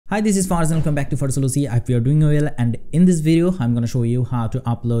Hi, this is Farz and welcome back to Farzzology. I hope you are doing well, and in this video I'm going to show you how to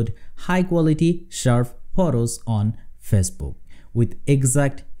upload high quality sharp photos on Facebook with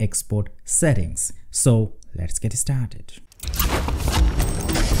exact export settings. So let's get started.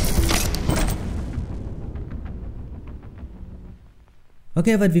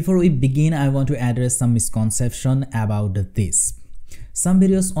 Okay, but before we begin, I want to address some misconception about this. Some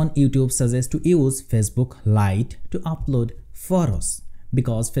videos on YouTube suggest to use Facebook Lite to upload photos,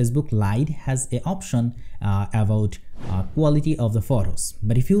 because Facebook Lite has an option about quality of the photos.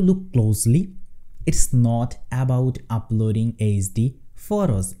 But if you look closely, it's not about uploading HD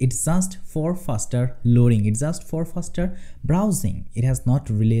photos. It's just for faster loading. It's just for faster browsing. It has not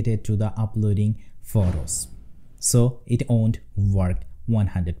related to the uploading photos. So it won't work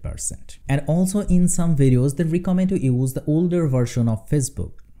 100%. And also in some videos, they recommend to use the older version of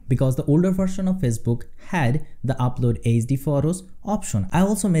Facebook, because the older version of Facebook had the upload HD photos option. I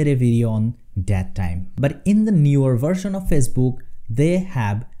also made a video on that time. But in the newer version of Facebook, they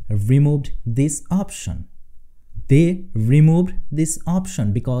have removed this option. They removed this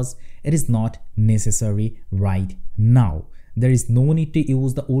option because it is not necessary right now. There is no need to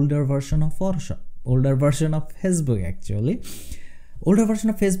use the older version of Photoshop, older version of Facebook actually. Older version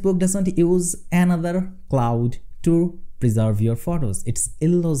of Facebook doesn't use another cloud to preserve your photos. It's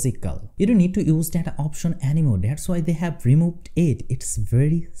illogical. You don't need to use that option anymore. That's why they have removed it. It's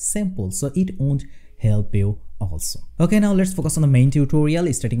very simple, so it won't help you also. Okay, now let's focus on the main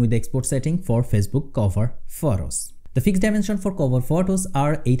tutorial, starting with the export setting for Facebook cover photos. The fixed dimension for cover photos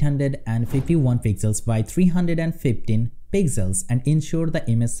are 851 pixels by 315 pixels, and ensure the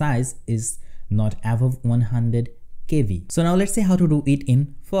image size is not above 100 KB. So now let's see how to do it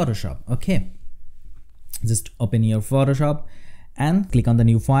in Photoshop. Okay, just open your Photoshop and click on the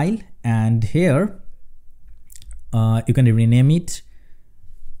new file, and here you can rename it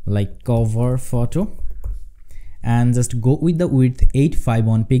like cover photo, and just go with the width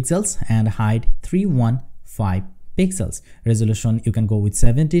 851 pixels and height 315 pixels. Resolution you can go with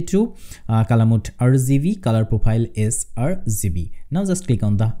 72. Color mode RGB, color profile is RGB. Now just click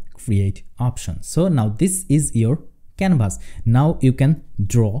on the create option. So now this is your canvas. Now you can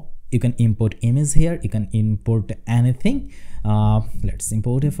draw, you can import image here, you can import anything. Let's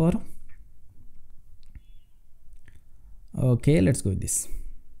import a photo. Okay, let's go with this.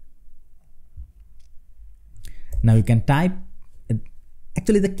 Now you can type.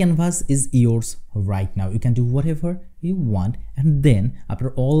 Actually the canvas is yours right now. You can do whatever you want, and then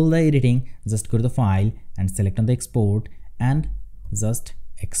after all the editing, just go to the file and select on the export and just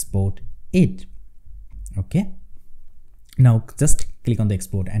export it. Okay, now just click on the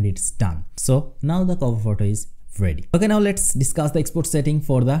export and it's done. So now the cover photo is ready. Okay, now let's discuss the export setting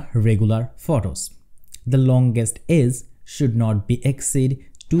for the regular photos. The longest is should not be exceed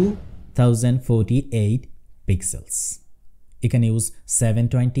 2048 pixels. You can use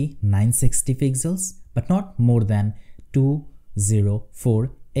 720, 960 pixels, but not more than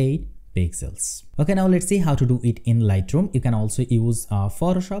 2048 pixels. Okay, now let's see how to do it in Lightroom. You can also use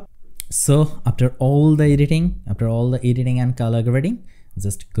Photoshop. So after all the editing and color grading,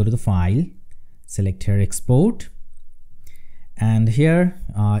 just go to the file, select here export, and here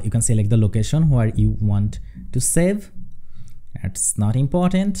you can select the location where you want to save. That's not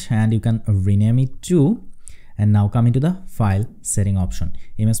important, and you can rename it to. And now come into the file setting option.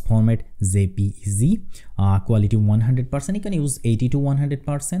 Image format JPEG, quality 100%. You can use 80 to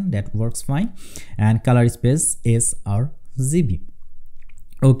 100%, that works fine. And color space is RGB.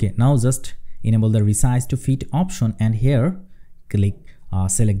 Okay, now just enable the resize to fit option, and here click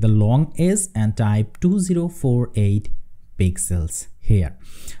select the long edge and type 2048 pixels here,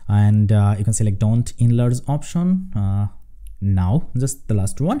 and you can select don't enlarge option. Now just the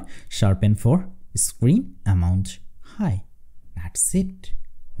last one, sharpen for screen amount high. That's it.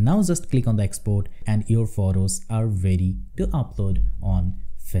 Now just click on the export and your photos are ready to upload on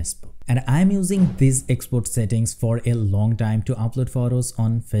Facebook. And I'm using these export settings for a long time to upload photos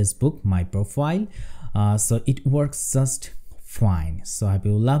on Facebook, my profile. So it works just fine. So I hope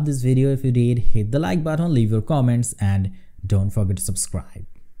you love this video. If you did, hit the like button, leave your comments, and don't forget to subscribe.